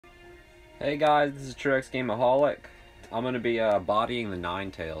Hey guys, this is Truex Gameaholic. I'm going to be bodying the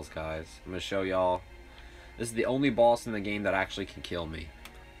Ninetales, guys. I'm going to show y'all. This is the only boss in the game that actually can kill me.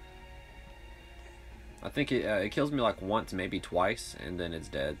 I think it kills me like once, maybe twice, and then it's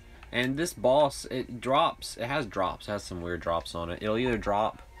dead. And this boss, it drops. It has drops. It has some weird drops on it. It'll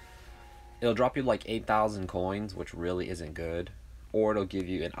drop you like 8,000 coins, which really isn't good, or it'll give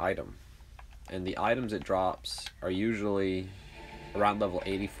you an item. And the items it drops are usually around level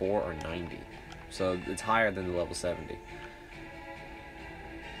 84 or 90. So it's higher than the level 70.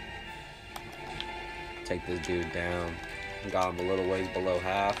 Take this dude down. Got him a little ways below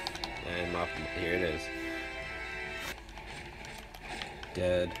half. And here it is.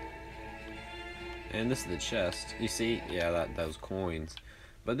 Dead. And this is the chest. You see? Yeah, those coins.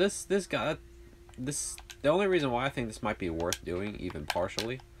 But this guy, the only reason why I think this might be worth doing, even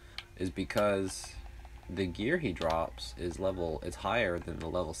partially, is because the gear he drops is it's higher than the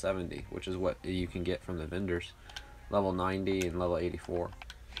level 70, which is what you can get from the vendors. Level 90 and level 84.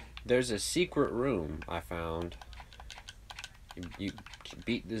 There's a secret room I found. You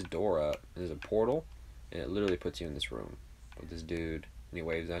beat this door up. There's a portal, and it literally puts you in this room with this dude, and he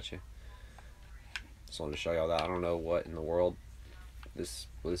waves at you. Just wanted to show y'all that. I don't know what in the world this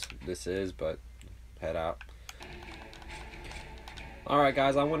is, but head out. Alright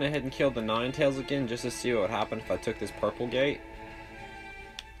guys, I went ahead and killed the Ninetales again just to see what would happen if I took this purple gate.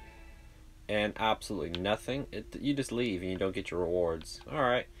 And absolutely nothing. You just leave and you don't get your rewards.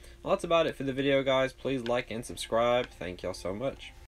 Alright, well that's about it for the video guys. Please like and subscribe. Thank y'all so much.